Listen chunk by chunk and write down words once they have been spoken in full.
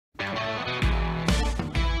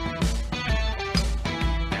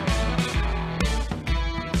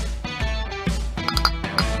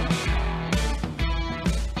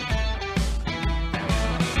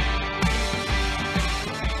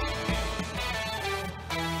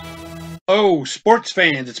Oh, sports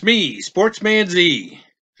fans, it's me, Sportsman Z,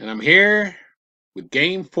 and I'm here with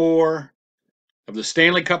Game 4 of the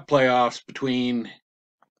Stanley Cup Playoffs between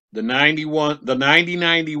the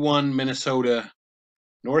 90-91 Minnesota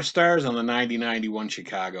North Stars and the 90-91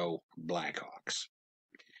 Chicago Blackhawks.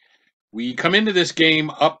 We come into this game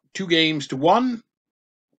up 2-1,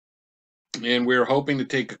 and we're hoping to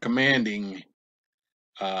take a commanding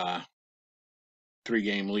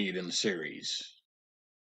 3-game lead in the series.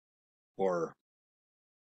 Or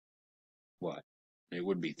what? It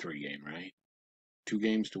would be 3-game, right?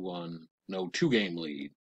 2-1. No, 2-game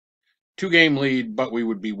lead. 2-game lead, but we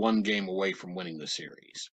would be 1 game away from winning the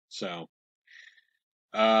series. So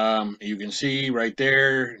you can see right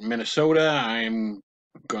there, Minnesota, I'm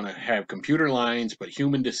going to have computer lines, but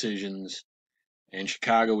human decisions. And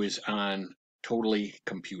Chicago is on totally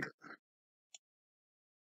computer.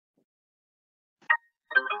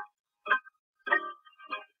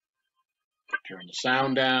 Turn the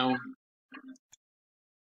sound down.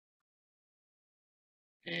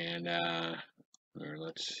 And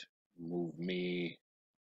let's move me.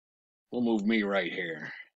 We'll move me right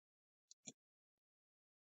here.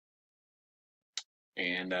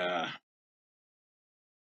 And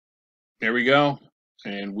there we go.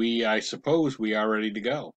 And I suppose we are ready to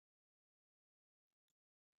go.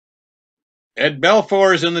 Ed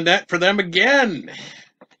Belfour is in the net for them again.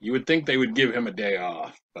 You would think they would give him a day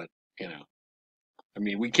off, but, I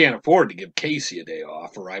mean, we can't afford to give Casey a day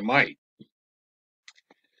off, or I might.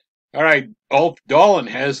 All right, Ulf Dolan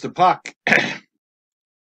has the puck.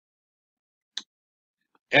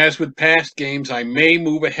 As with past games, I may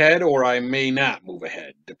move ahead or I may not move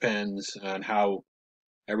ahead. Depends on how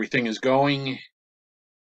everything is going.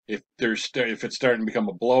 If it's starting to become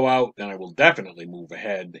a blowout, then I will definitely move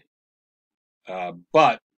ahead.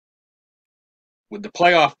 But with the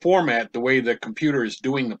playoff format, the way the computer is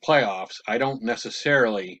doing the playoffs, I don't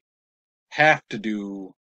necessarily have to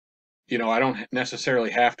do, I don't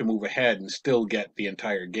necessarily have to move ahead and still get the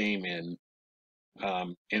entire game in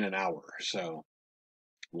an hour. So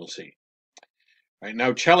we'll see. Right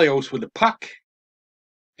now, Chelios with the puck,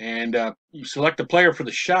 and you select a player for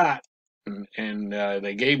the shot, and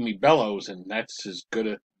they gave me Bellows, and that's as good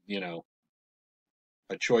a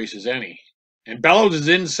choice as any. And Bellows is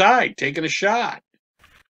inside, taking a shot.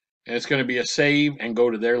 And it's going to be a save and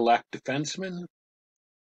go to their left defenseman,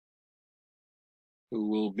 who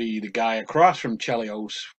will be the guy across from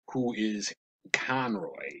Chelios, who is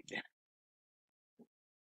Conroy.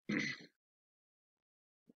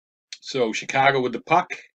 So Chicago with the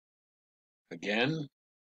puck again.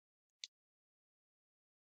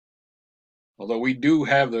 Although we do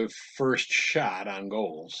have the first shot on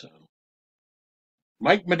goal, so.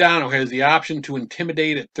 Mike Modano has the option to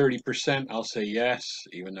intimidate at 30%. I'll say yes,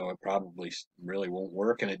 even though it probably really won't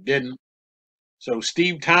work, and it didn't. So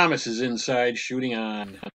Steve Thomas is inside shooting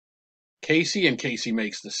on Casey, and Casey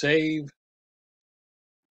makes the save.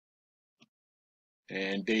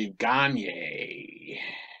 And Dave Gagne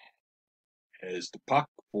has the puck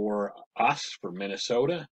for us, for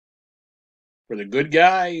Minnesota, for the good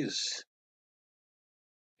guys.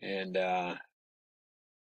 And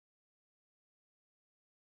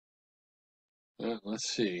let's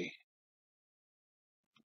see.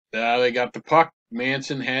 They got the puck.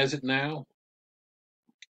 Manson has it now.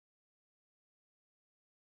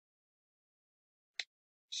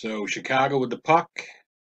 So Chicago with the puck.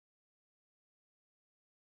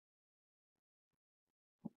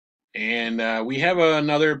 And we have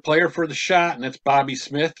another player for the shot, and that's Bobby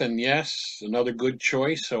Smith. And yes, another good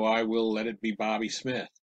choice, so I will let it be Bobby Smith.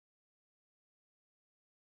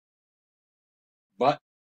 But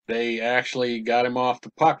they actually got him off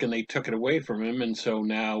the puck, and they took it away from him, and so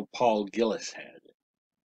now Paul Gillis had it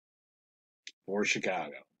for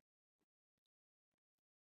Chicago.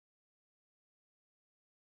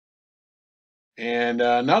 And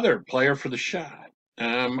another player for the shot.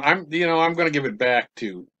 I'm going to give it back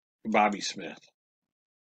to Bobby Smith,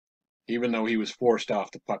 even though he was forced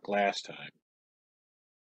off the puck last time.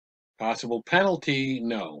 Possible penalty?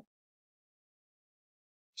 No.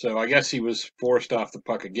 So I guess he was forced off the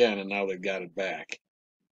puck again, and now they've got it back.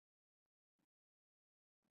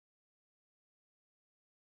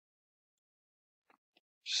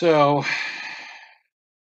 So,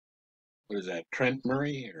 what is that, Trent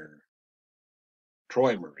Murray or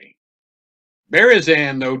Troy Murray?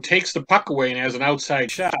 Berezan, though, takes the puck away and has an outside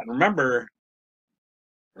shot. Remember,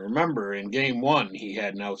 in game 1, he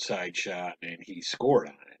had an outside shot, and he scored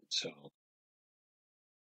on it. So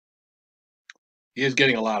he is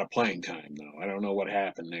getting a lot of playing time, though. I don't know what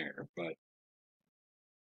happened there, but,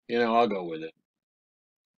 I'll go with it.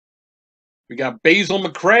 We got Basil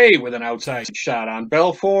McRae with an outside shot on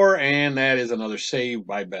Belfour, and that is another save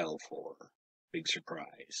by Belfour. Big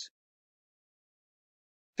surprise.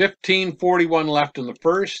 15:41 left in the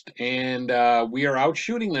first, and we are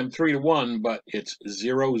outshooting them 3-1, but it's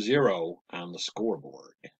 0-0 on the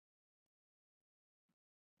scoreboard.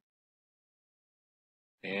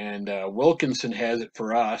 And Wilkinson has it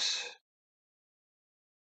for us.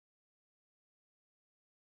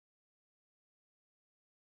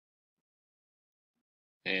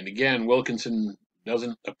 And again, Wilkinson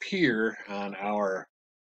doesn't appear on our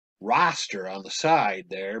roster on the side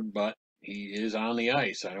there, but he is on the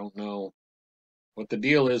ice. I don't know what the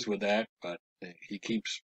deal is with that, but he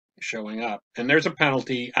keeps showing up. And there's a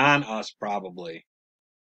penalty on us, probably.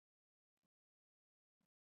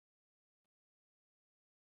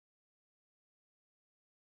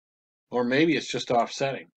 Or maybe it's just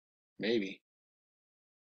offsetting. Maybe.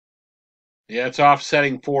 Yeah, it's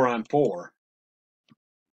offsetting 4-on-4.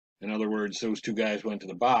 In other words, those two guys went to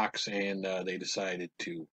the box, and they decided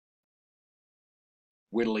to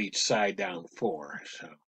whittle each side down to 4. So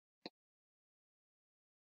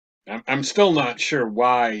I'm still not sure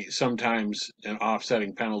why sometimes an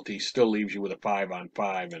offsetting penalty still leaves you with a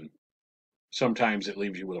 5-on-5, and sometimes it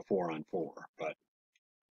leaves you with a 4-on-4. But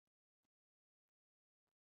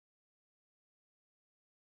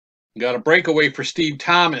got a breakaway for Steve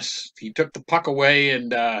Thomas. He took the puck away,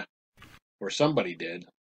 and or somebody did,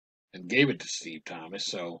 and gave it to Steve Thomas.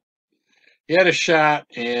 So he had a shot,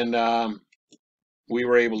 and we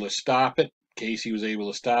were able to stop it. Casey was able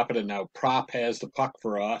to stop it, and now Prop has the puck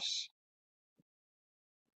for us.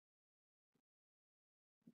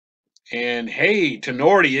 And hey,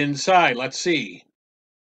 Tenorti inside. Let's see.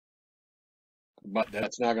 But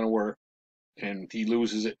that's not going to work. And he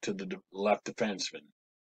loses it to the left defenseman.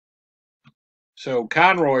 So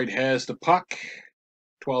Conroy has the puck.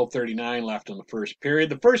 12:39 left in the first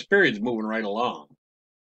period. The first period's moving right along.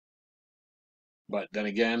 But then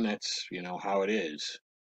again, that's, how it is.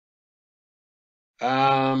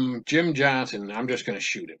 Jim Johnson, I'm just going to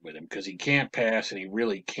shoot it with him because he can't pass and he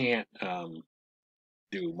really can't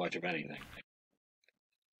do much of anything.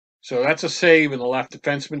 So that's a save, and the left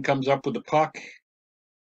defenseman comes up with the puck.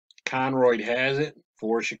 Conroy has it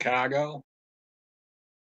for Chicago.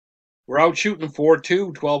 We're out shooting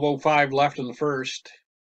 4-2, 12:05 left in the first.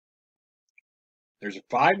 There's a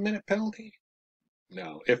 5-minute penalty?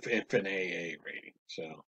 No, if an AA rating.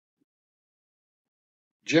 So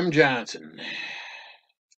Jim Johnson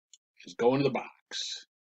is going to the box.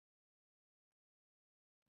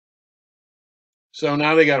 So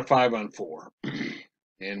now they got a 5-on-4,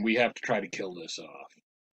 and we have to try to kill this off.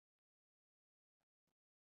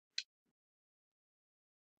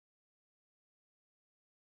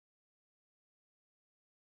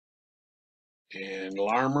 And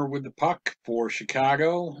Larmer with the puck for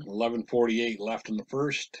Chicago. 11:48 left in the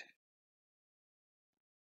first.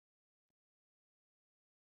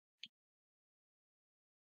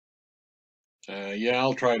 Yeah,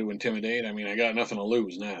 I'll try to intimidate. I mean, I got nothing to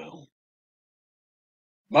lose now.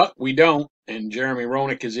 But we don't, and Jeremy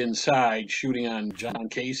Roenick is inside shooting on John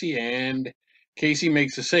Casey, and Casey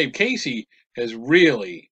makes a save. Casey has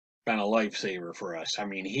really been a lifesaver for us. I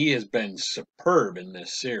mean, he has been superb in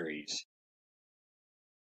this series.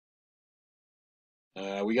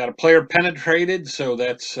 We got a player penetrated, so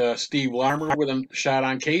that's Steve Larmer with a shot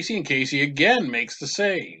on Casey, and Casey again makes the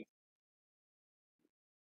save.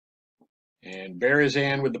 And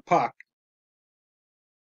Berezan with the puck.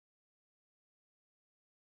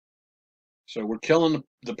 So we're killing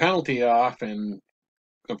the penalty off, and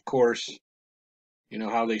of course, you know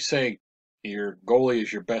how they say your goalie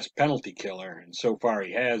is your best penalty killer, and so far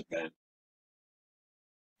he has been.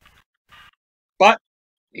 But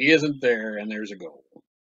he isn't there, and there's a goal.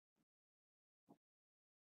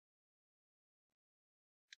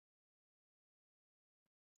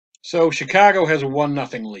 So Chicago has a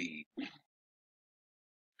 1-0 lead.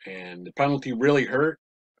 And the penalty really hurt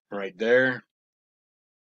right there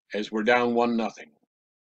as we're down 1-0.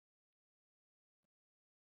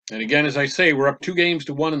 And again, as I say, we're up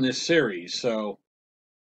 2-1 in this series, so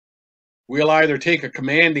we'll either take a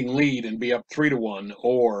commanding lead and be up 3-1,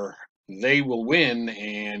 or they will win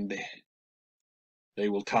and they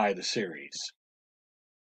will tie the series.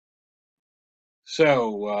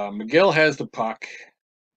 So McGill has the puck,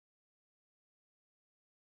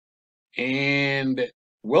 and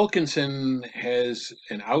Wilkinson has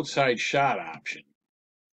an outside shot option.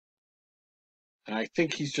 And I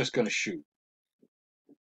think he's just going to shoot.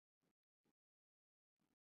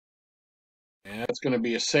 And that's going to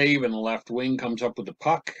be a save, and the left wing comes up with the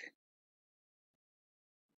puck.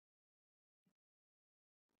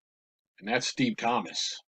 And that's Steve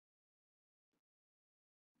Thomas.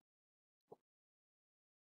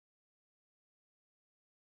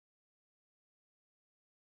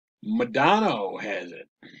 Madonna has it.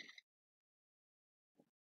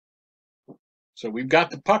 So we've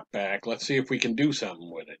got the puck back. Let's see if we can do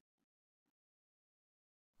something with it.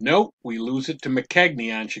 Nope, we lose it to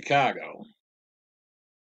McKegney on Chicago.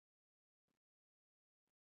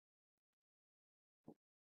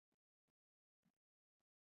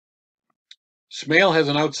 Smale has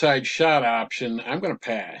an outside shot option. I'm going to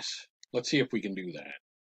pass. Let's see if we can do that.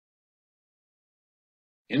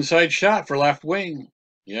 Inside shot for left wing.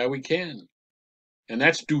 Yeah, we can. And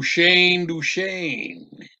that's Duchesne.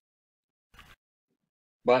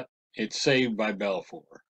 But it's saved by Belfour.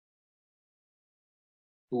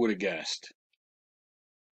 Who would have guessed?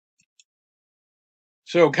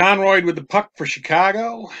 So Conroy with the puck for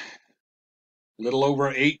Chicago. A little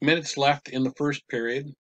over 8 minutes left in the first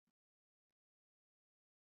period.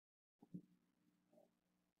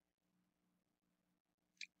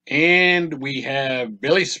 And we have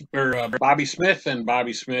Bobby Smith, and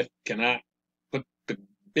Bobby Smith cannot put the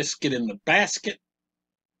biscuit in the basket.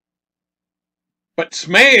 But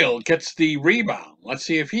Smale gets the rebound. Let's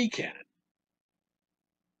see if he can.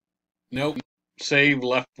 Nope. Save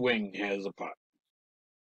left wing has the puck.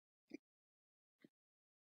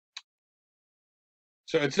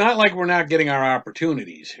 So it's not like we're not getting our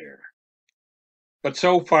opportunities here. But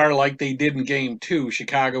so far, like they did in Game 2,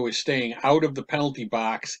 Chicago is staying out of the penalty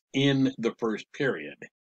box in the first period.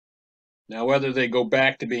 Now, whether they go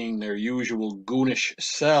back to being their usual goonish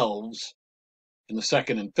selves in the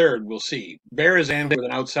second and third, we'll see. Berezan with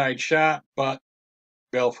an outside shot, but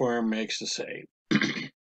Belfour makes the save.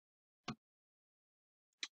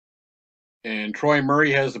 And Troy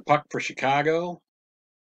Murray has the puck for Chicago.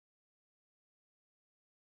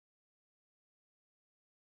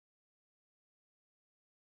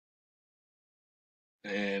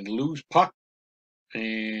 And lose puck.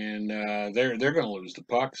 And they're going to lose the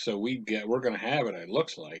puck, so we're going to have it, it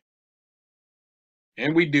looks like.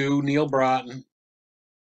 And we do. Neil Broughton.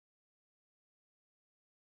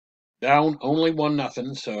 Down only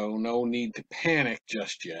 1-0, so no need to panic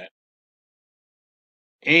just yet.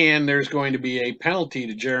 And there's going to be a penalty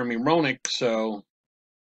to Jeremy Roenick, so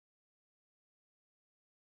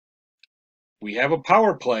we have a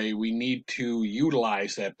power play. We need to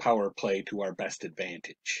utilize that power play to our best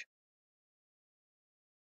advantage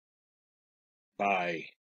by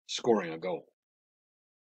scoring a goal.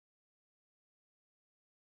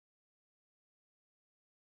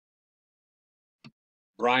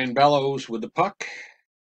 Brian Bellows with the puck.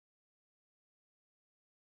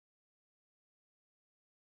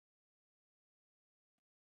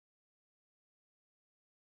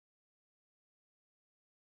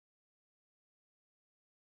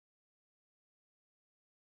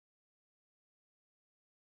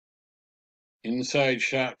 Inside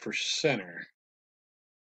shot for center.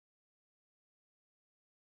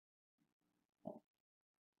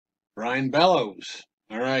 Brian Bellows.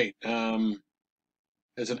 All right.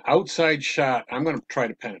 As an outside shot, I'm going to try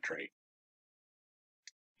to penetrate.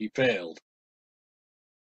 He failed.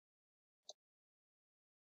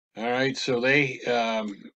 All right, so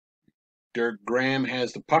Dirk Graham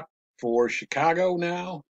has the puck for Chicago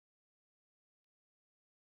now.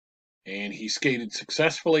 And he skated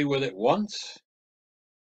successfully with it once.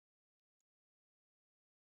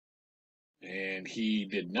 And he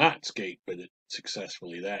did not skate with it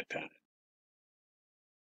successfully that time.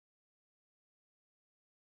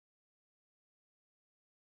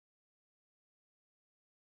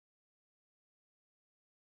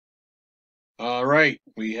 All right,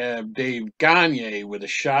 we have Dave Gagne with a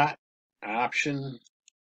shot option.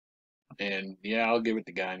 And yeah, I'll give it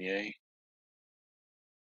to Gagne.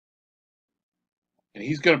 And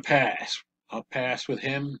he's going to pass. I'll pass with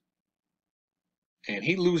him. And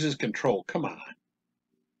he loses control. Come on.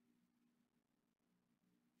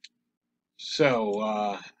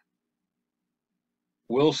 So,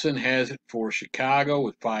 Wilson has it for Chicago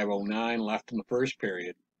with 5:09 left in the first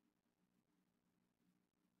period.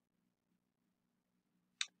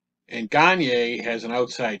 And Gagne has an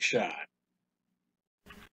outside shot.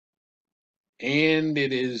 And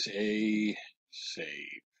it is a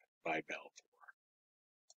save by Belfour.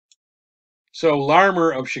 So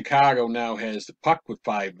Larmer of Chicago now has the puck with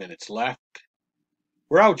 5 minutes left.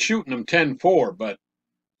 We're out shooting them 10-4, but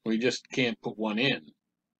we just can't put one in.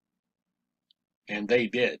 And they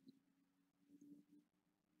did.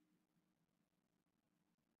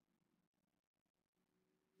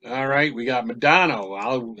 All right, we got Madonna.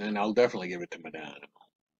 I'll definitely give it to Madonna.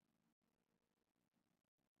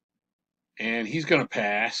 And he's going to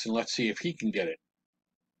pass, and let's see if he can get it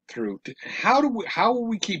through. How will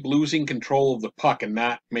we keep losing control of the puck and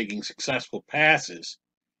not making successful passes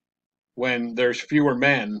when there's fewer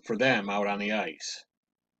men for them out on the ice?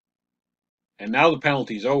 And now the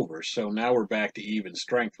penalty's over, so now we're back to even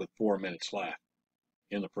strength with 4 minutes left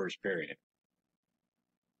in the first period.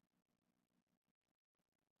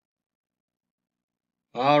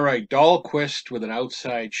 All right, Dahlquist with an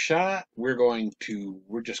outside shot. We're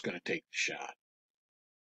just going to take the shot.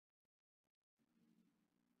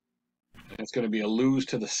 And it's going to be a lose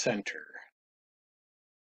to the center.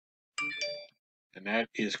 And that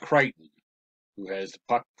is Crichton, who has the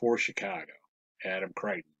puck for Chicago. Adam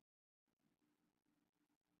Crichton.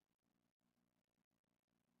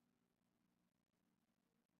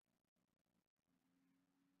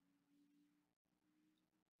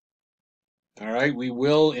 All right, we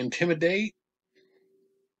will intimidate.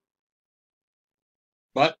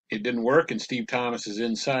 But it didn't work, and Steve Thomas is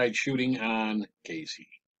inside shooting on Casey.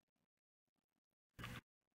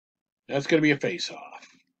 That's going to be a face-off.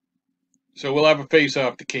 So we'll have a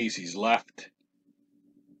face-off to Casey's left.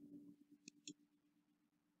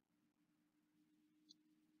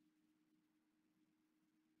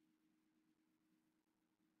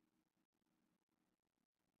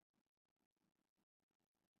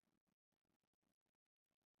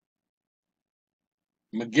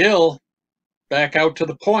 McGill back out to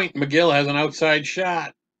the point. McGill has an outside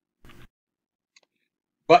shot.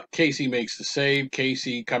 But Casey makes the save.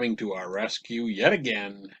 Casey coming to our rescue yet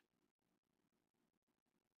again.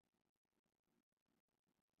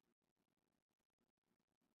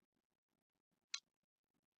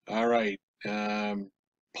 All right.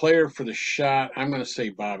 Player for the shot, I'm going to say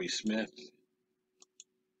Bobby Smith.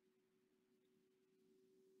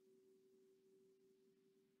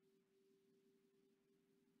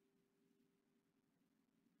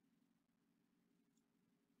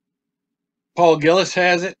 Paul Gillis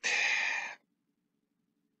has it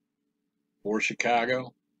for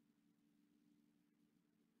Chicago.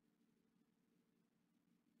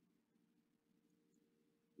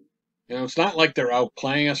 You know, it's not like they're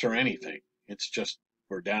outplaying us or anything. It's just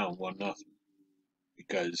we're down 1-0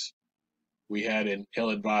 because we had an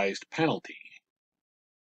ill-advised penalty.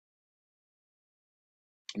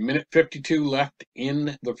 A minute 52 left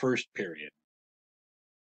in the first period.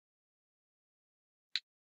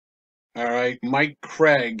 All right, Mike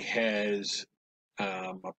Craig has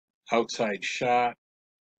an outside shot.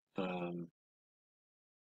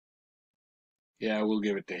 Yeah, we'll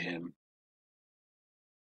give it to him.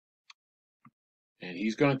 And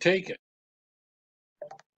he's going to take it.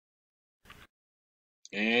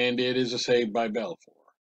 And it is a save by Belfour.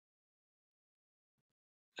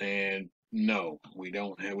 And no, we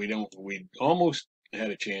almost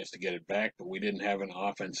had a chance to get it back, but we didn't have an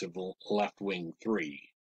offensive left wing 3.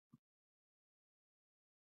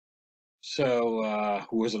 So,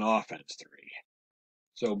 who was an offense 3.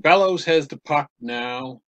 So Bellows has the puck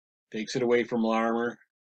now, takes it away from Larmer.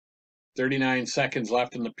 39 seconds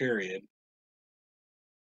left in the period.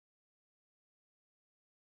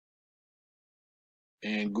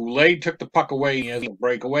 And Goulet took the puck away. He has a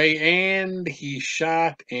breakaway, and he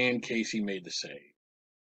shot, and Casey made the save.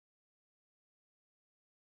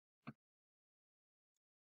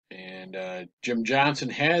 And Jim Johnson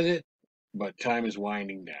has it, but time is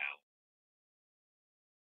winding down.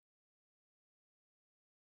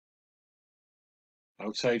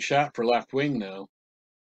 Outside shot for left wing now.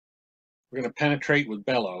 We're going to penetrate with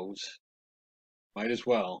Bellows. Might as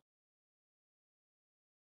well.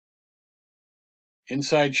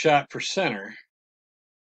 Inside shot for center.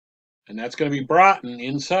 And that's going to be Broughton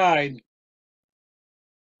inside.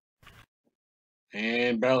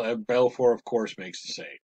 And Belfour, of course, makes the save.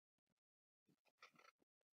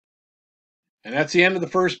 And that's the end of the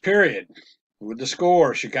first period. With the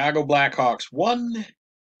score, Chicago Blackhawks 1,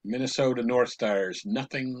 Minnesota North Stars 0.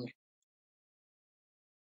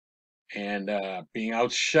 And being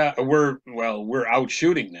outshot, we're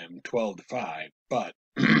outshooting them 12-5. But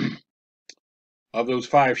of those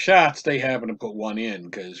 5 shots, they happened to put one in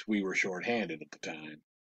because we were shorthanded at the time.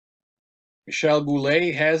 Michel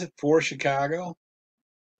Goulet has it for Chicago.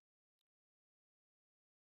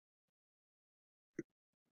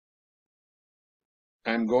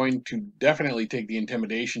 I'm going to definitely take the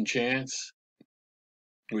intimidation chance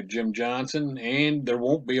with Jim Johnson, and there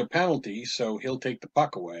won't be a penalty, so he'll take the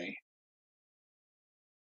puck away.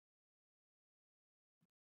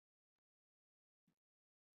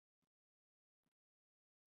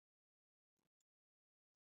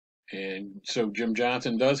 And so Jim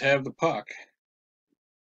Johnson does have the puck.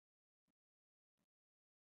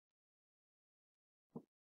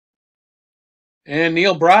 And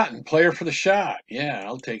Neil Broughton, player for the shot. Yeah,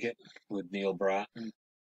 I'll take it with Neil Broughton.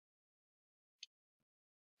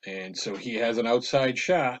 And so he has an outside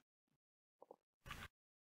shot.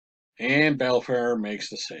 And Belfair makes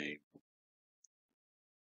the save.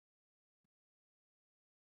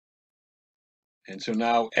 And so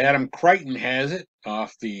now Adam Crichton has it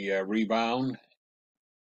off the rebound.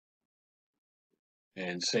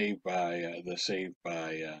 And saved by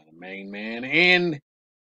the main man. And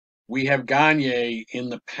we have Gagne in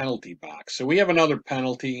the penalty box. So we have another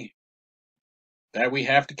penalty that we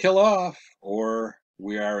have to kill off, or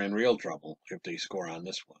we are in real trouble if they score on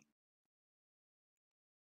this one.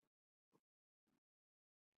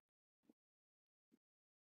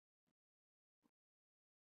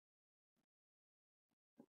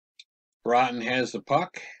 Broughton has the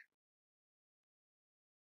puck.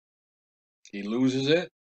 He loses it.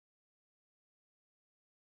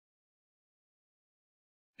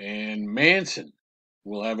 And Manson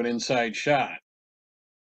will have an inside shot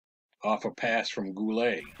off a pass from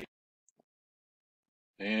Goulet.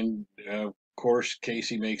 And, of course,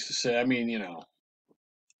 Casey makes the save. I mean, you know,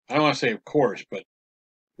 I don't want to say of course, but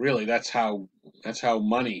really that's how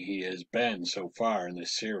money he has been so far in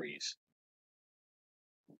this series.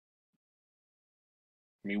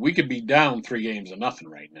 I mean, we could be down 3-0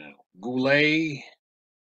 right now. Goulet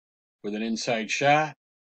with an inside shot.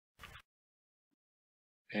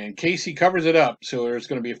 And Casey covers it up, so there's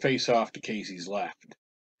going to be a face-off to Casey's left.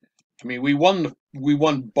 I mean, we won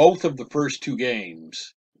both of the first two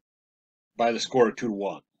games by the score of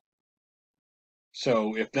 2-1.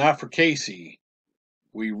 So if not for Casey,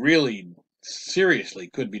 we really seriously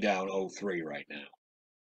could be down 0-3 right now.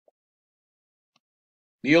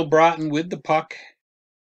 Neil Broughton with the puck.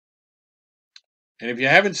 And if you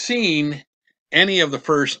haven't seen any of the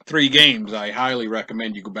first three games, I highly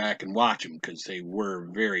recommend you go back and watch them because they were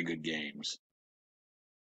very good games.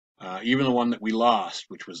 Even the one that we lost,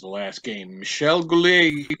 which was the last game. Michel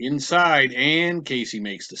Goulet inside, and Casey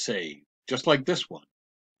makes the save, just like this one.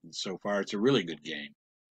 And so far, it's a really good game.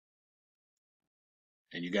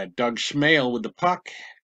 And you got Doug Schmale with the puck.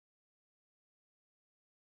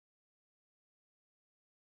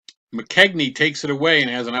 McKegney takes it away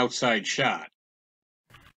and has an outside shot.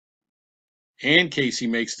 And Casey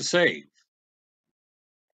makes the save.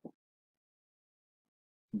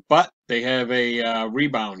 But they have a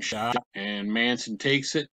rebound shot, and Manson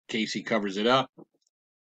takes it. Casey covers it up.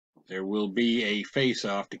 There will be a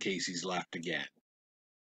face-off to Casey's left again.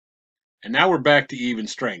 And now we're back to even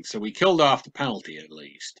strength, so we killed off the penalty at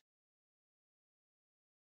least.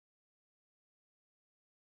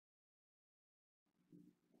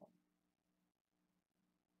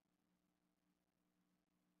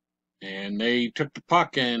 And they took the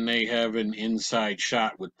puck, and they have an inside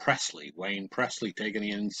shot with Presley. Wayne Presley taking the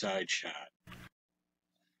inside shot.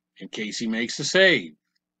 And Casey makes the save.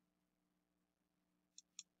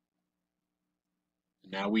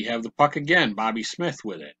 Now we have the puck again. Bobby Smith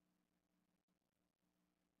with it.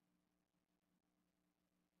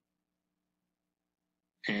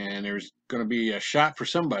 And there's going to be a shot for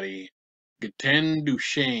somebody. Gaten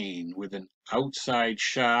Duchesne with an outside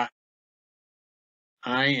shot.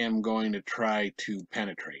 I am going to try to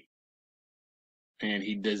penetrate. And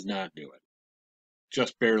he does not do it.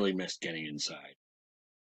 Just barely missed getting inside.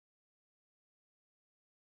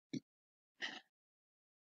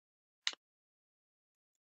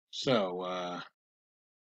 So,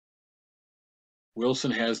 Wilson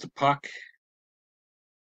has the puck.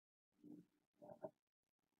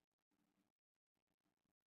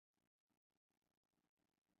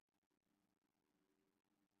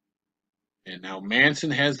 And now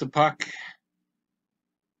Manson has the puck.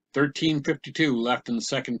 13:52 left in the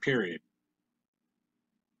second period.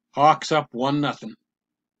 Hawks up 1-0.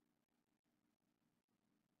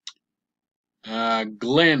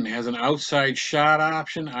 Glenn has an outside shot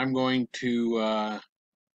option. I'm going to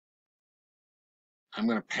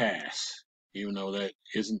pass, even though that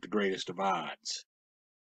isn't the greatest of odds.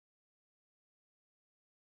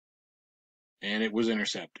 And it was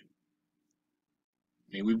intercepted.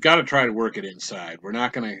 I mean, we've got to try to work it inside. We're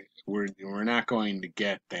not going to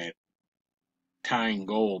get that tying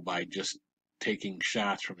goal by just taking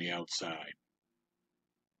shots from the outside.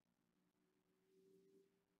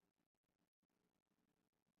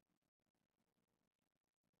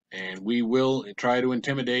 And we will try to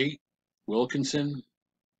intimidate Wilkinson,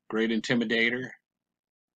 great intimidator.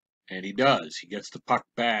 And he does. He gets the puck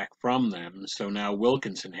back from them, so now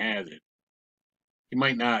Wilkinson has it. He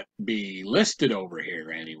might not be listed over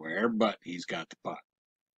here anywhere, but he's got the puck.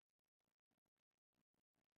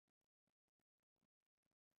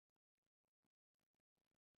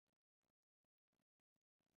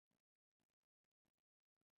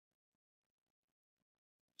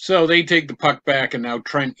 So they take the puck back, and now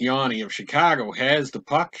Trent Yawney of Chicago has the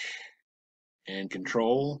puck and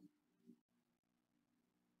control.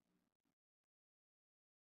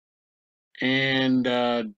 And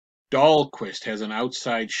Dahlquist has an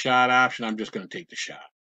outside shot option. I'm just going to take the shot.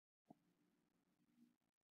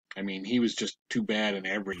 I mean, he was just too bad in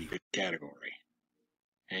every category.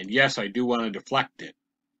 And yes, I do want to deflect it.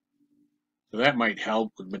 So that might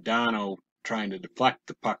help with Madonna trying to deflect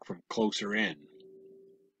the puck from closer in.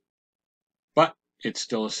 But it's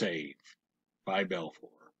still a save by Belfour.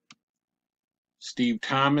 Steve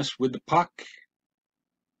Thomas with the puck.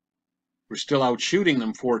 We're still out shooting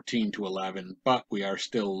them 14-11, but we are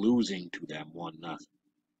still losing to them 1-0.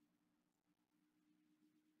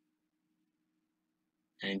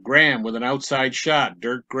 And Graham with an outside shot,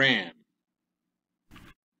 Dirk Graham.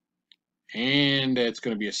 And it's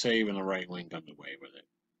going to be a save, and the right wing comes away with it.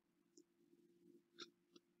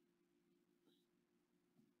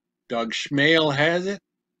 Doug Schmale has it.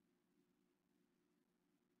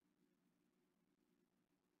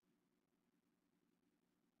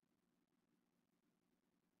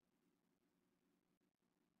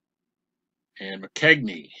 And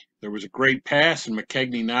McKegney. There was a great pass, and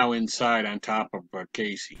McKegney now inside on top of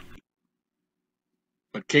Casey.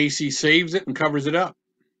 But Casey saves it and covers it up.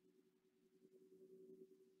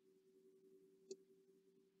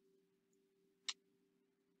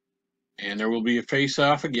 And there will be a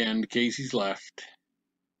face-off again to Casey's left.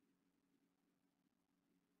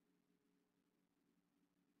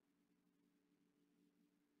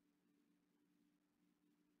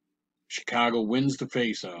 Chicago wins the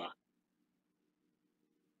face-off.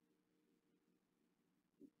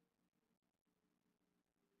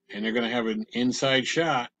 And they're going to have an inside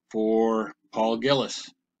shot for Paul Gillis,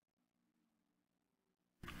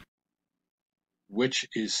 which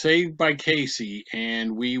is saved by Casey,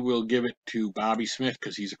 and we will give it to Bobby Smith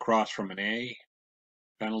because he's across from an A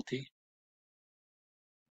penalty.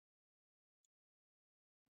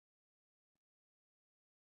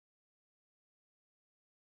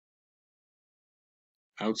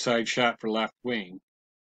 Outside shot for left wing.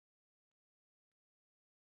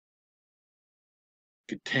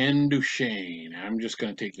 Ken Duchesne. I'm just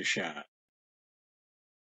going to take the shot.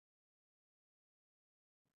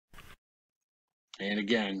 And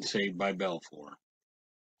again, saved by Belfour.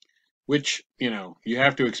 Which, you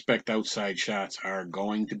have to expect outside shots are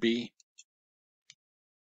going to be.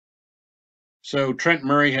 So Trent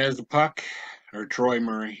Murray has the puck, or Troy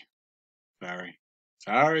Murray.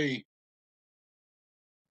 Sorry.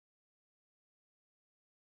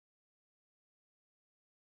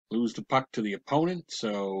 Lose the puck to the opponent,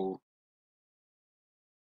 so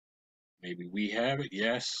maybe we have it,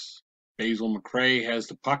 yes. Basil McRae has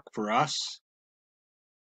the puck for us.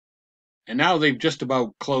 And now they've just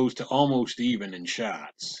about closed to almost even in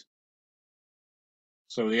shots.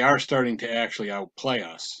 So they are starting to actually outplay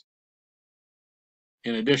us,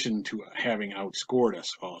 in addition to having outscored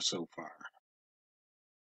us all so far.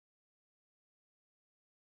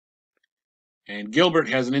 And Gilbert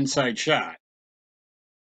has an inside shot.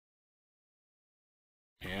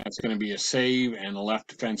 And that's going to be a save, and the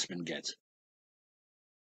left defenseman gets it.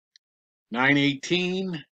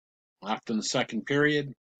 9:18 left in the second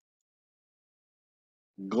period.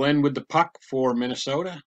 Glenn with the puck for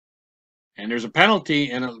Minnesota. And there's a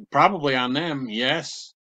penalty, and probably on them,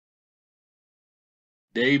 yes.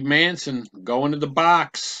 Dave Manson going to the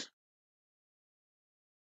box.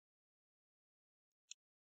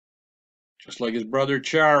 Just like his brother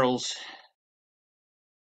Charles.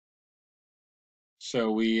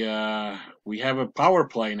 So we have a power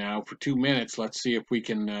play now for 2 minutes. Let's see if we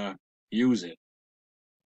can use it.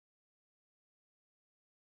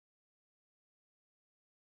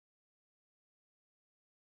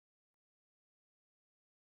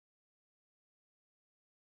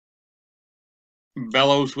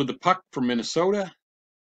 Bellows with the puck for Minnesota.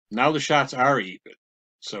 Now the shots are even.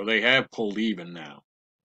 So they have pulled even now.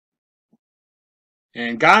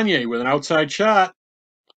 And Gagne with an outside shot.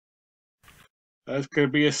 That's going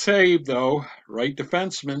to be a save, though. Right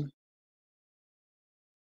defenseman.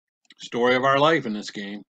 Story of our life in this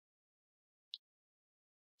game.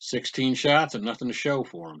 16 shots and nothing to show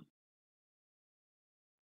for him.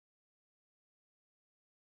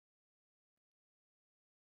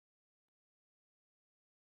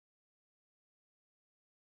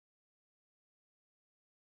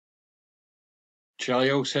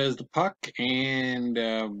 Chelios has the puck, and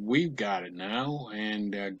we've got it now.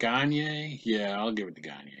 And Gagne, yeah, I'll give it to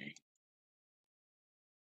Gagne.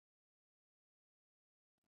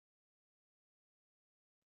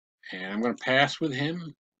 And I'm going to pass with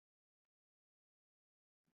him.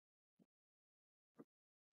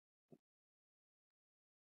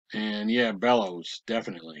 And yeah, Bellows,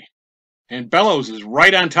 definitely. And Bellows is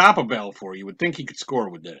right on top of Belfour. You would think he could score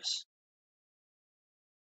with this.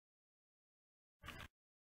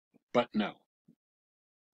 But no.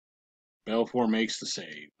 Belfour makes the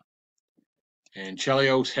save. And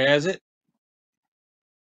Chelios has it.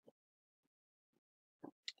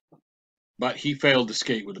 But he failed to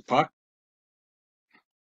skate with the puck.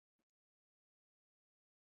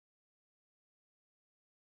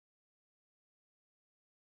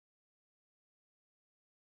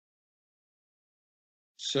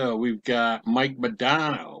 So we've got Mike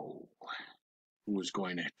Modano, who is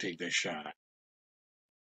going to take this shot.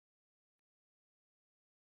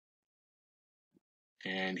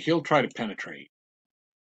 And he'll try to penetrate.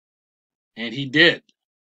 And he did.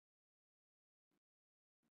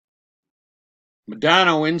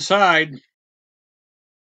 Modano inside.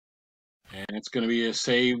 And it's going to be a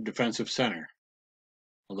save defensive center.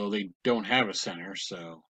 Although they don't have a center,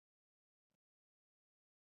 so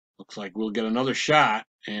looks like we'll get another shot.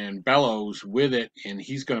 And Bellows with it, and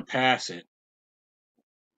he's going to pass it.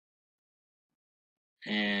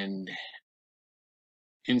 And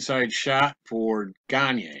inside shot for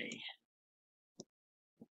Gagne.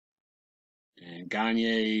 And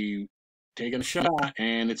Gagne taking a shot,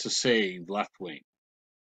 and it's a save, left wing.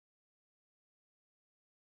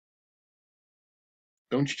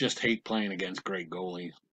 Don't you just hate playing against great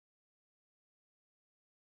goalies?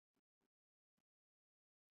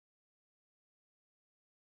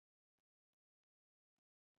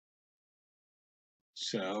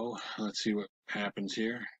 So let's see what happens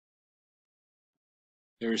here.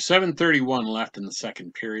 There is 7:31 left in the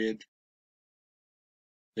second period.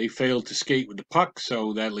 They failed to skate with the puck,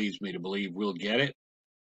 so that leads me to believe we'll get it.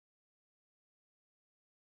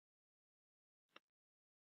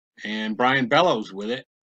 And Brian Bellows with it.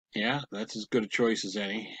 Yeah, that's as good a choice as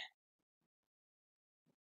any.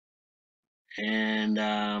 And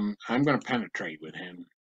I'm going to penetrate with him.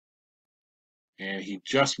 And he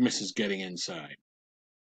just misses getting inside.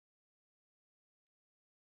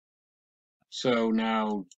 So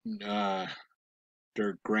now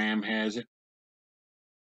Dirk Graham has it.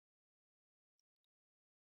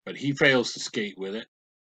 But he fails to skate with it.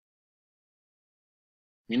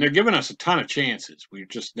 I mean, they're giving us a ton of chances. We're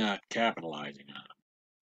just not capitalizing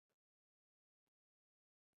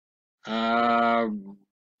on them.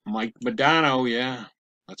 Mike Modano, yeah.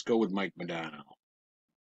 Let's go with Mike Modano.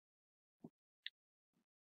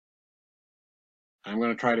 I'm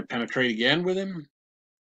going to try to penetrate again with him.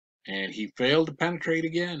 And he failed to penetrate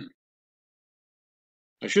again.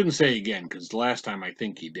 I shouldn't say again, because the last time I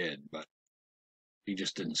think he did, but he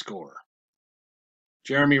just didn't score.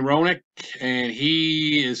 Jeremy Roenick, and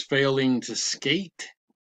he is failing to skate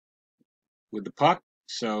with the puck.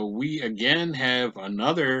 So we again have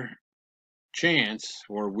another chance,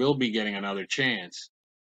 or will be getting another chance.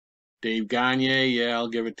 Dave Gagne, yeah, I'll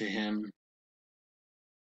give it to him.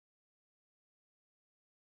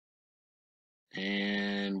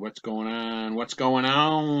 And what's going on? What's going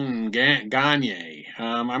on? Gagne.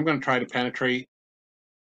 I'm going to try to penetrate.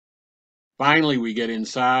 Finally, we get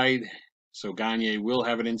inside. So Gagne will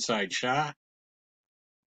have an inside shot.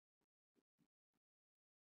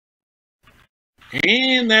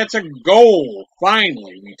 And that's a goal.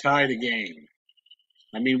 Finally, we tie the game.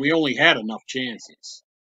 I mean, we only had enough chances.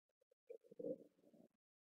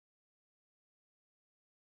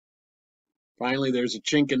 Finally, there's a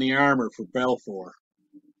chink in the armor for Belfour.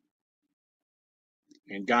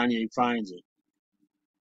 And Gagne finds it.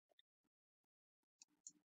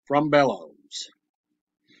 From Bellows.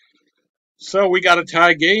 So we got a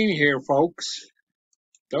tie game here, folks.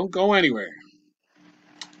 Don't go anywhere.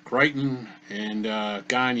 Crichton and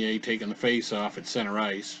Gagne taking the face off at center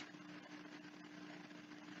ice.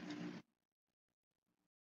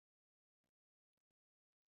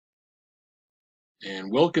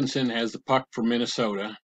 And Wilkinson has the puck for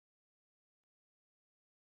Minnesota.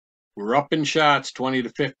 We're up in shots,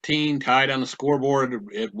 20-15, tied on the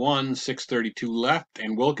scoreboard at 1, 6:32 left.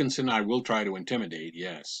 And Wilkinson, I will try to intimidate,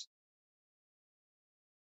 yes.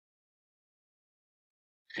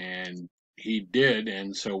 And he did,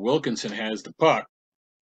 and so Wilkinson has the puck.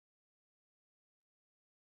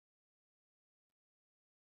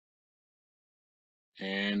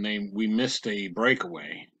 And we missed a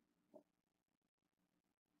breakaway.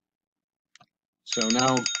 So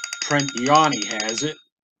now Trent Yanni has it.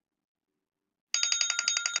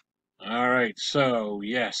 All right, so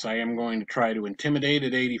yes, I am going to try to intimidate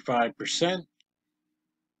at 85%.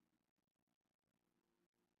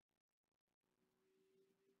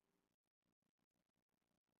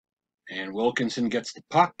 And Wilkinson gets the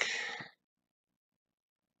puck.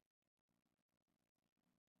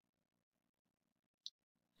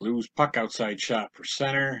 Lose puck, outside shot for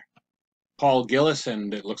center. Paul Gillis,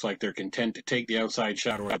 and it looks like they're content to take the outside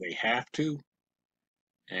shot where they have to.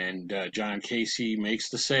 And John Casey makes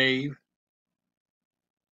the save.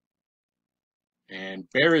 And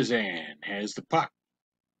Berezan has the puck.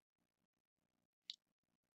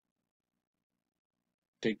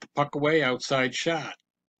 Take the puck away, outside shot.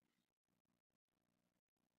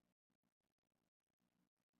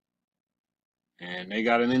 And they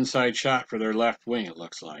got an inside shot for their left wing, it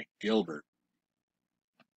looks like. Gilbert.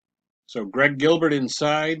 So Greg Gilbert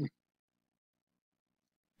inside.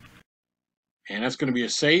 And that's going to be a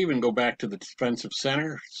save and go back to the defensive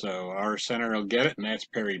center. So our center will get it, and that's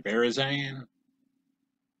Perry Berezan.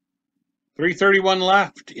 3:31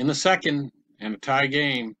 left in the second, and a tie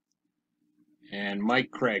game. And Mike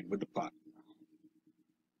Craig with the puck.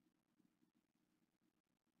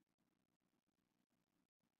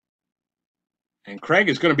 And Craig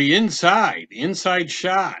is going to be inside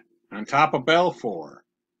shot on top of Belfour.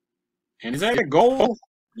 And is that a goal?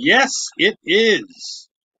 Yes, it is.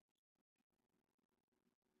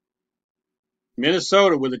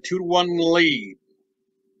 Minnesota with a 2-1 lead.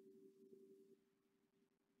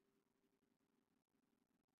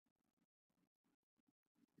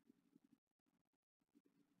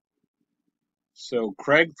 So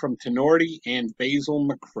Craig from Tenorti and Basil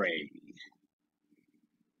McRae.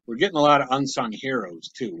 We're getting a lot of unsung heroes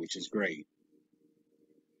too, which is great.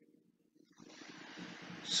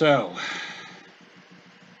 So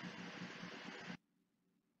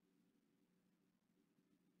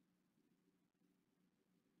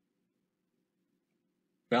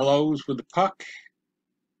Bellows with the puck.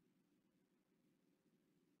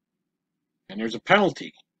 And there's a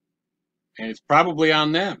penalty. And it's probably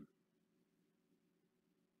on them.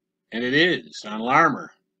 And it is on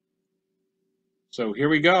Larmer. So here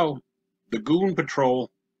we go. The Goon Patrol.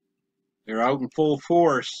 They're out in full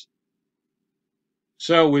force.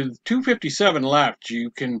 So with 2:57 left, you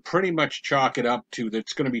can pretty much chalk it up to that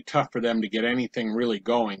it's going to be tough for them to get anything really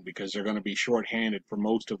going because they're going to be shorthanded for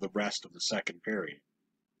most of the rest of the second period.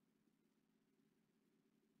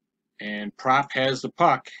 And Prop has the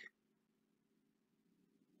puck.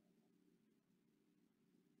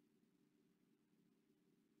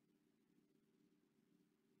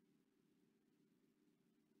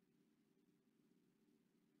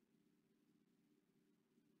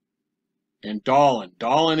 And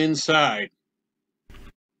Dahlin inside.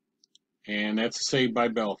 And that's a save by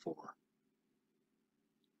Belfour.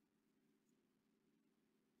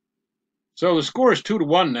 So the score is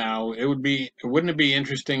 2-1 now. Wouldn't it be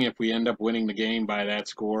interesting if we end up winning the game by that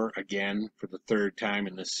score again for the third time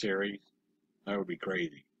in this series? That would be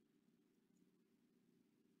crazy.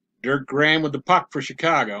 Dirk Graham with the puck for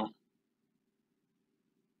Chicago.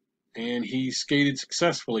 And he skated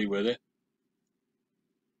successfully with it.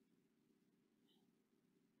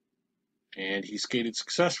 And he skated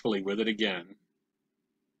successfully with it again.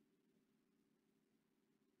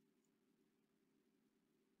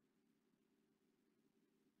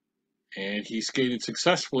 And he skated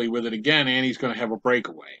successfully with it again, and he's going to have a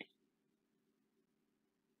breakaway.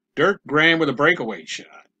 Dirk Graham with a breakaway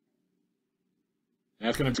shot.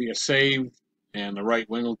 That's going to be a save, and the right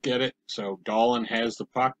wing will get it. So Dahlin has the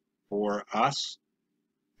puck for us.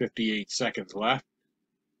 58 seconds left.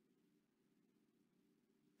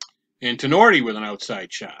 And Tenorti with an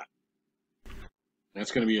outside shot.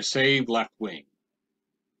 That's going to be a save, left wing.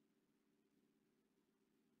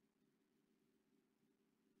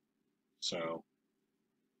 So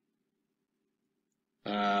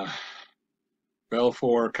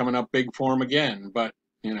Belfour coming up big for him again, but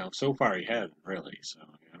you know, so far he hasn't really. So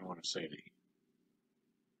I don't want to say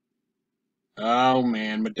that. Oh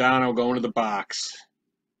man, Madonna going to the box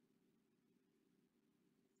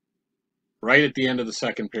right at the end of the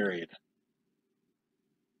second period.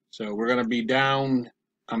 So we're going to be down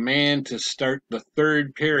a man to start the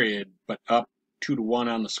third period, but up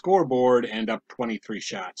 2-1 on the scoreboard and up 23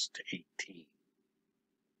 shots to 18.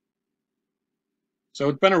 So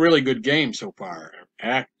it's been a really good game so far.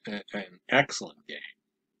 An excellent game.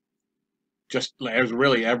 Just as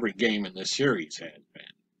really every game in this series has been.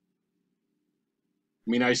 I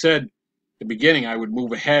mean, I said at the beginning I would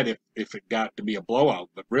move ahead if it got to be a blowout,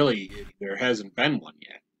 but really there hasn't been one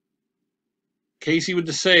yet. Casey with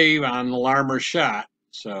the save on the Larmer shot,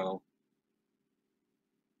 so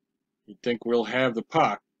you'd think we'll have the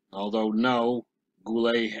puck. Although no,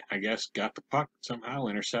 Goulet, I guess, got the puck somehow,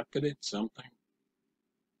 intercepted it, something.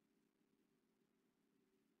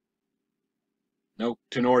 Nope,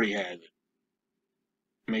 Tenorti has it.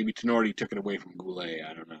 Maybe Tenorti took it away from Goulet,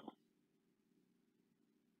 I don't know.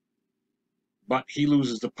 But he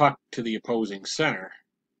loses the puck to the opposing center.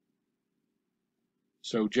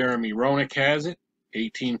 So Jeremy Roenick has it.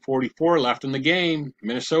 18:44 left in the game.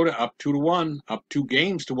 Minnesota up 2-1, up 2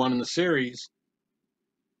 games to 1 in the series.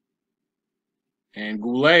 And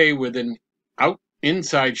Goulet with an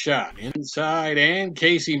inside shot. Inside, and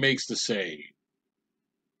Casey makes the save.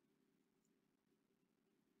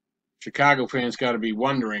 Chicago fans got to be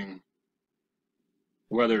wondering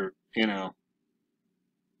whether,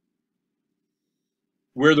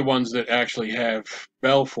 we're the ones that actually have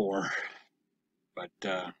Belfour.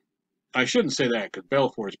 But I shouldn't say that because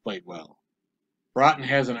Belfour's played well. Broughton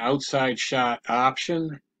has an outside shot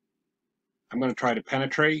option. I'm going to try to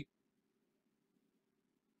penetrate.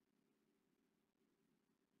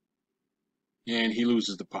 And he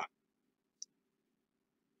loses the puck.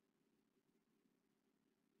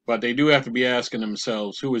 But they do have to be asking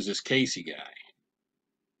themselves, who is this Casey guy?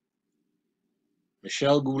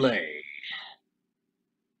 Michel Goulet.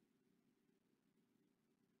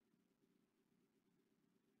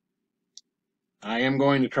 I am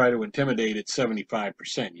going to try to intimidate at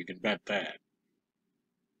 75%. You can bet that.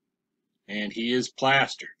 And he is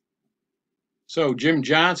plastered. So Jim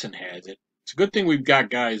Johnson has it. It's a good thing we've got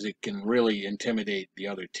guys that can really intimidate the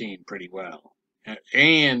other team pretty well.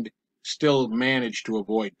 And still manage to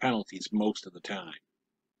avoid penalties most of the time.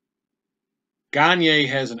 Gagne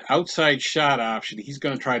has an outside shot option. He's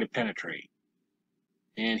going to try to penetrate.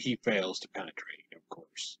 And he fails to penetrate, of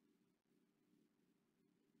course.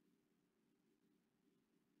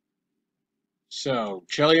 So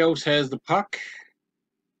Chelios has the puck.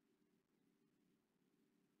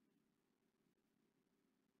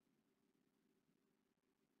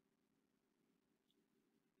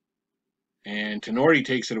 And Tenorti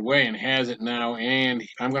takes it away and has it now. And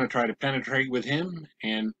I'm going to try to penetrate with him.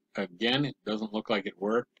 And again, it doesn't look like it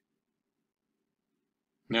worked.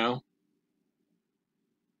 No.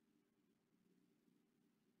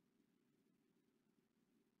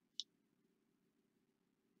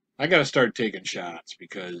 I got to start taking shots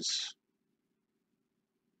because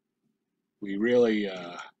we really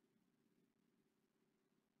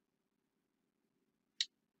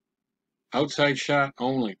outside shot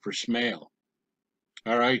only for Smale.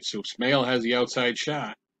 All right, so Smale has the outside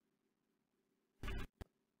shot.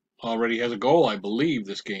 Already has a goal, I believe,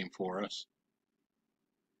 this game for us.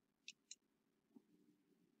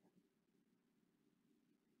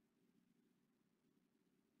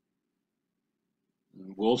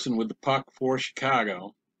 And Wilson with the puck for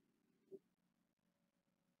Chicago.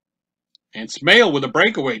 And Smale with a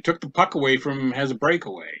breakaway. Took the puck away from him, has a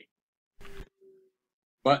breakaway.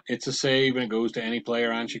 But it's a save, and it goes to any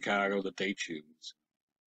player on Chicago that they choose.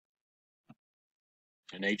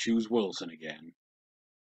 And they choose Wilson again.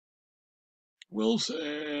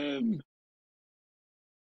 Wilson!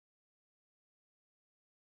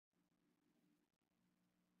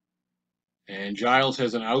 And Giles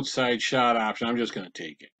has an outside shot option. I'm just going to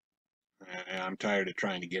take it. I'm tired of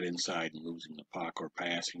trying to get inside and losing the puck or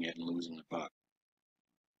passing it and losing the puck.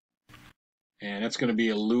 And that's going to be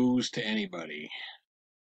a lose to anybody.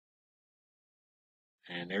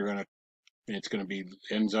 And it's going to be,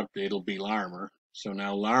 it'll be Larmer. So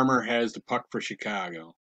now Larmer has the puck for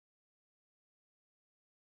Chicago.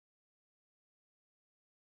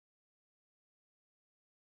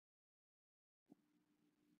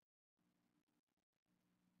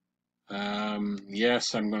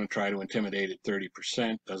 Yes, I'm going to try to intimidate at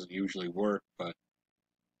 30%. Doesn't usually work,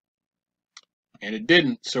 and it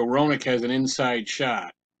didn't. So Roenick has an inside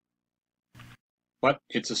shot. But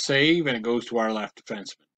it's a save, and it goes to our left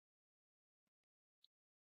defenseman.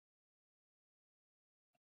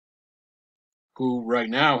 Who right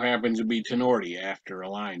now happens to be Tenorti after a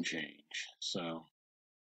line change. So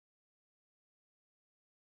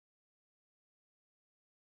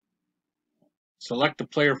select the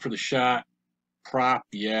player for the shot. Prop,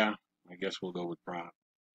 yeah. I guess we'll go with prop.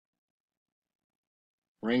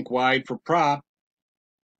 Rink wide for prop.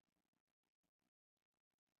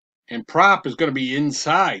 And prop is going to be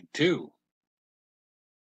inside, too.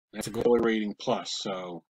 That's a goalie rating plus,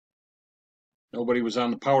 so nobody was on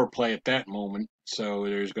the power play at that moment, so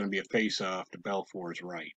there's going to be a face-off to Belfour's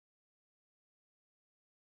right.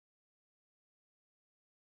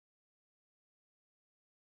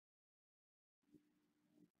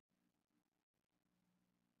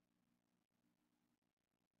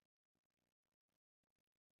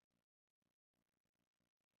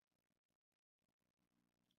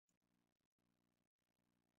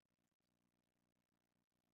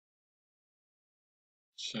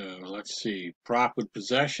 So let's see. Prop with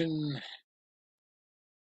possession.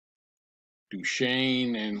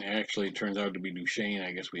 Duchesne, and actually it turns out to be Duchesne.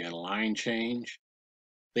 I guess we had a line change.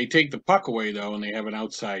 They take the puck away, though, and they have an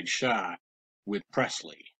outside shot. with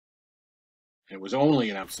Presley. It was only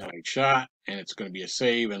an outside shot, and it's going to be a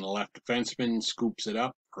save, and the left defenseman scoops it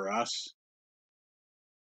up for us,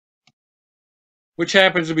 which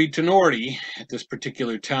happens to be Tenorti at this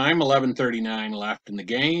particular time. 11:39 left in the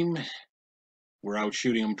game. We're out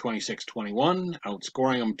shooting them 26-21,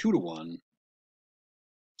 outscoring them 2-1.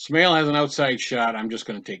 Smale has an outside shot. I'm just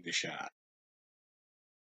going to take the shot.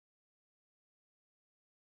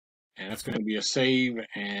 And that's going to be a save,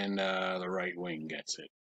 and the right wing gets it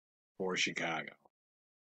for Chicago.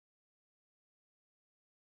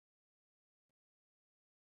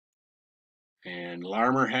 And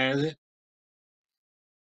Larmer has it.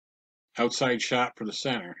 Outside shot for the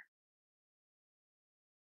center.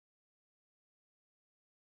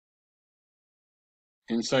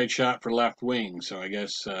 Inside shot for left wing, so I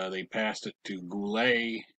guess they passed it to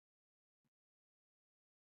Goulet.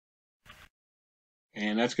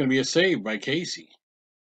 And that's going to be a save by Casey.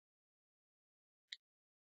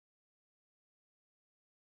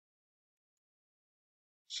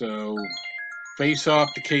 So, face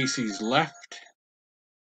off to Casey's left.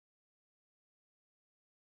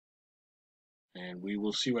 And we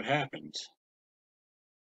will see what happens.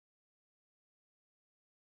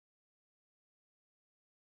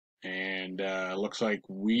 And looks like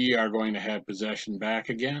we are going to have possession back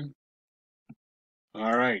again.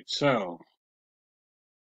 All right, so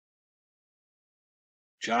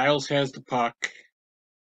Giles has the puck.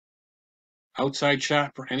 Outside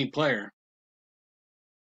shot for any player.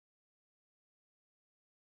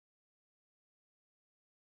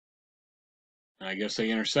 I guess they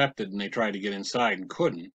intercepted and they tried to get inside and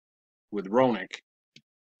couldn't with Roenick.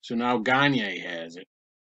 So now Gagne has it.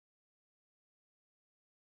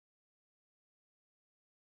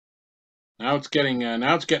 Now it's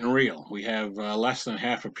getting real. We have less than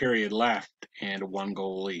half a period left and a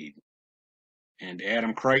 1-goal lead. And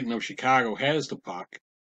Adam Crichton of Chicago has the puck.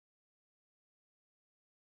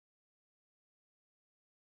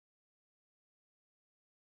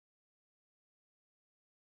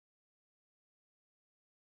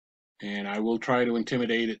 And I will try to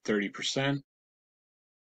intimidate at 30%.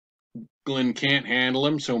 Glenn can't handle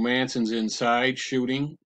him, so Manson's inside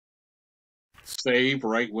shooting. Save,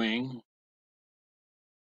 right wing.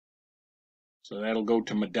 So that'll go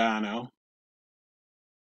to Modano.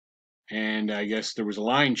 And I guess there was a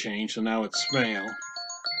line change, so now it's Smale.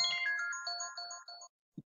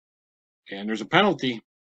 And there's a penalty.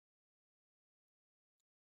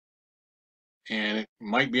 And it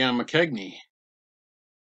might be on McKegney.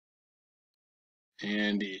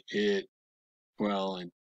 And I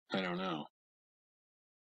don't know.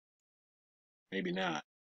 Maybe not.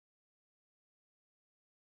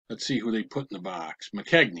 Let's see who they put in the box.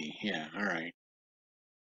 McKegney, yeah, all right.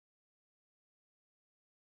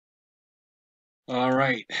 All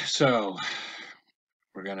right, so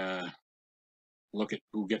we're going to look at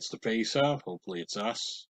who gets the face-off. Hopefully it's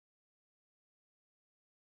us.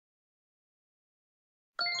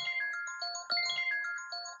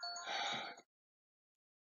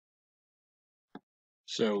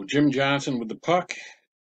 So Jim Johnson with the puck.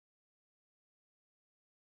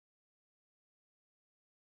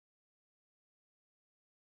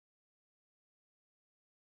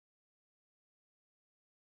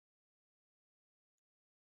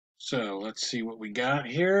 So let's see what we got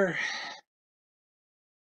here.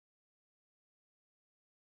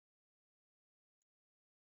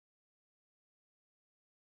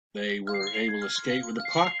 They were able to skate with the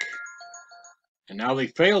puck. And now they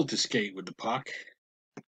failed to skate with the puck.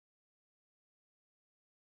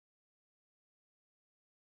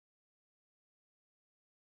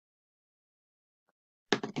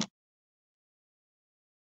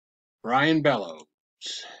 Brian Bellows.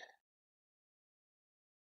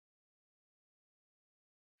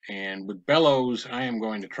 And with Bellows, I am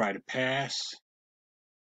going to try to pass.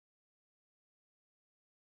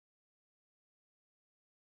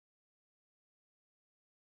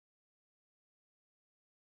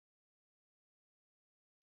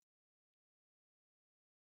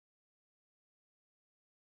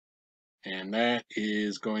 And that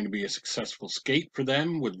is going to be a successful skate for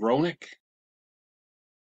them with Roenick.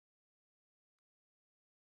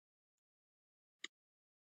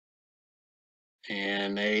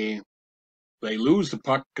 And they lose the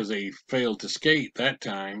puck because they failed to skate that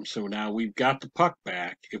time. So now we've got the puck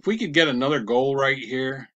back. If we could get another goal right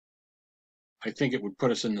here, I think it would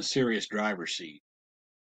put us in the serious driver's seat.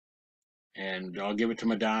 And I'll give it to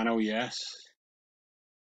Modano, yes.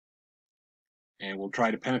 And we'll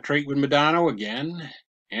try to penetrate with Modano again.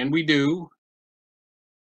 And we do.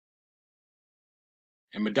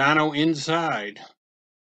 And Modano inside.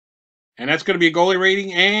 And that's going to be a goalie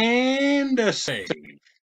rating and a save.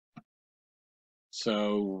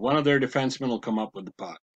 So one of their defensemen will come up with the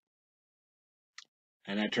puck.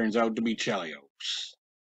 And that turns out to be Chelios.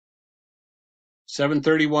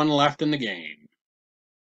 7:31 left in the game.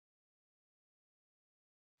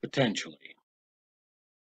 Potentially.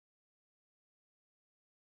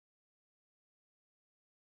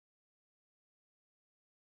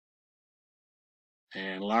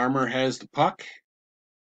 And Larmer has the puck.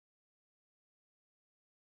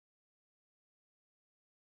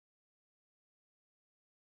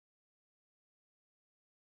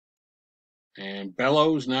 And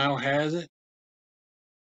Bellows now has it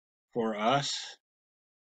for us.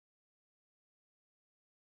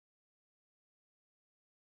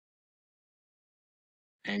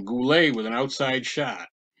 And Goulet with an outside shot.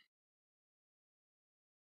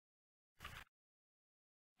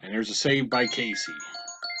 And there's a save by Casey.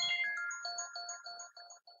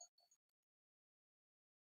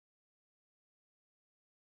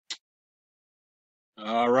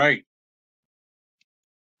 All right.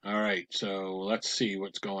 All right, so let's see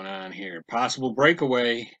what's going on here. Possible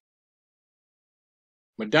breakaway.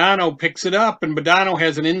 Modano picks it up, and Modano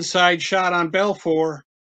has an inside shot on Belfour.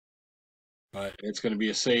 But it's going to be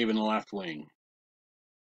a save in the left wing.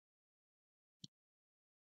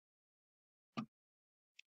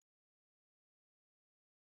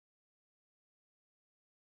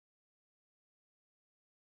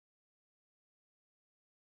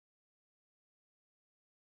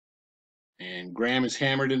 And Graham is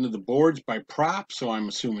hammered into the boards by Prop, so I'm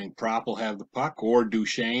assuming Prop will have the puck, or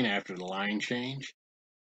Duchesne after the line change.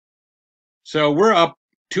 So we're up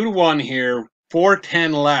 2-1 here,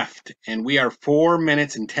 4:10 left, and we are 4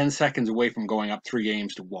 minutes and 10 seconds away from going up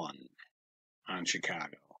 3-1 on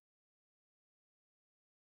Chicago.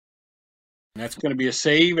 And that's going to be a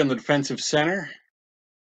save in the defensive center.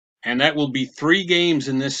 And that will be 3 games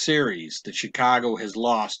in this series that Chicago has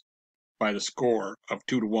lost by the score of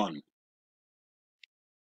 2-1.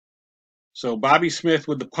 So Bobby Smith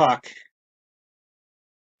with the puck.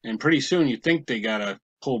 And pretty soon you think they got to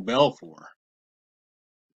pull Belfour.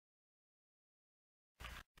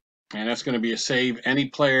 And that's going to be a save. Any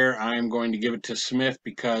player, I'm going to give it to Smith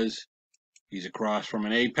because he's across from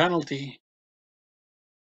an A penalty.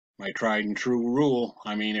 My tried and true rule.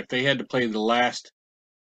 I mean, if they had to play the last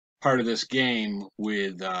part of this game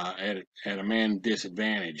with at a man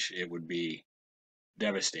disadvantage, it would be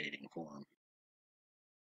devastating for him.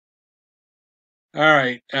 All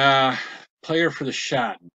right, player for the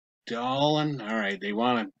shot, Dolan. All right, they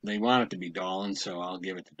want it to be Dolan, so I'll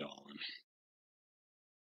give it to Dolan.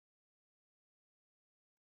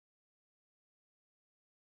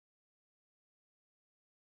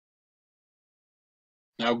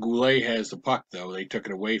 Now Goulet has the puck, though. They took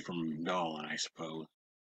it away from Dolan, I suppose.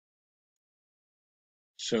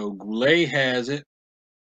 So Goulet has it.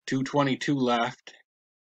 2:22 left.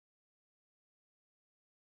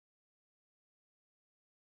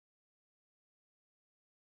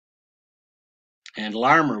 And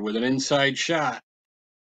Larmer with an inside shot.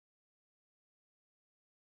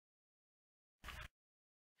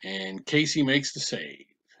 And Casey makes the save.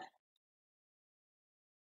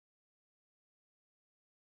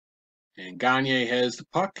 And Gagne has the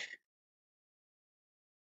puck.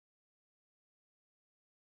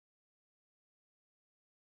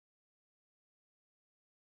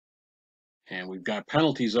 And we've got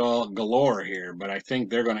penalties all galore here, but I think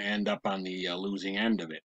they're going to end up on the losing end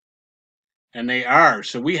of it. And they are.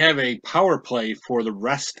 So we have a power play for the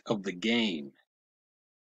rest of the game.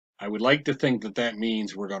 I would like to think that that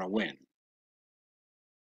means we're going to win.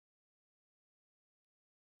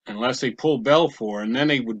 Unless they pull Belfour, and then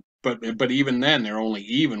they would, but even then, they're only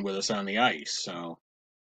even with us on the ice. So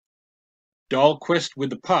Dahlquist with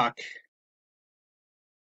the puck.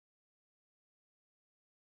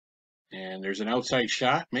 And there's an outside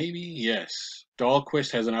shot, maybe? Yes.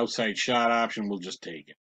 Dahlquist has an outside shot option. We'll just take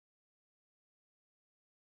it.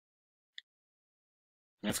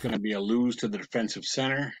 That's going to be a lose to the defensive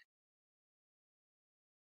center.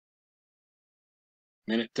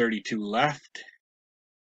 Minute 32 left.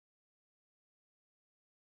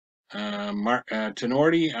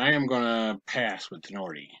 Tenorti, I am going to pass with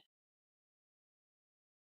Tenorti.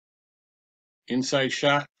 Inside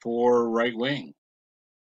shot for right wing.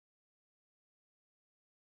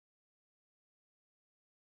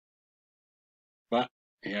 But,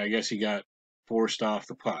 yeah, I guess he got forced off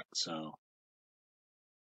the puck, so.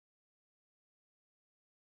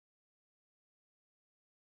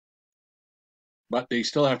 But they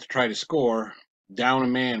still have to try to score, down a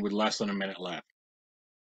man with less than a minute left.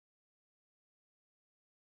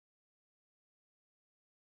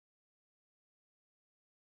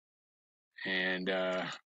 And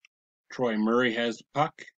Troy Murray has the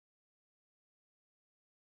puck.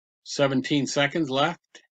 17 seconds left.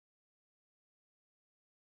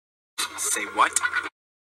 Say what?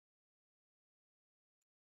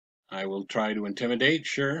 I will try to intimidate,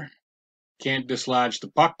 sure. Can't dislodge the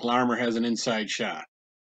puck. Larmer has an inside shot.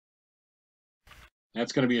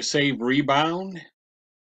 That's going to be a save rebound.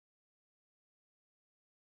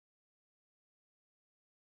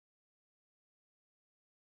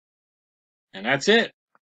 And that's it.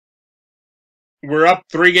 We're up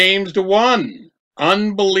 3-1.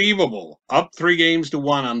 Unbelievable. Up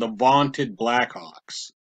 3-1 on the vaunted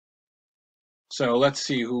Blackhawks. So let's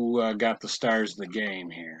see who got the stars of the game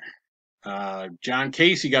here. John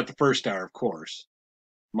Casey got the first star, of course.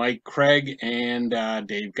 Mike Craig and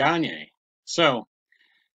Dave Gagne. So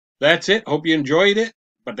that's it. Hope you enjoyed it.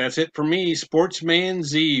 But that's it for me. Sportsman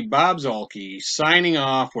Z, Bob Zolke, signing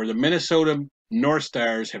off, where the Minnesota North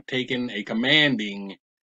Stars have taken a commanding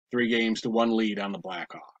 3-1 lead on the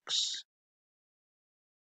Blackhawks.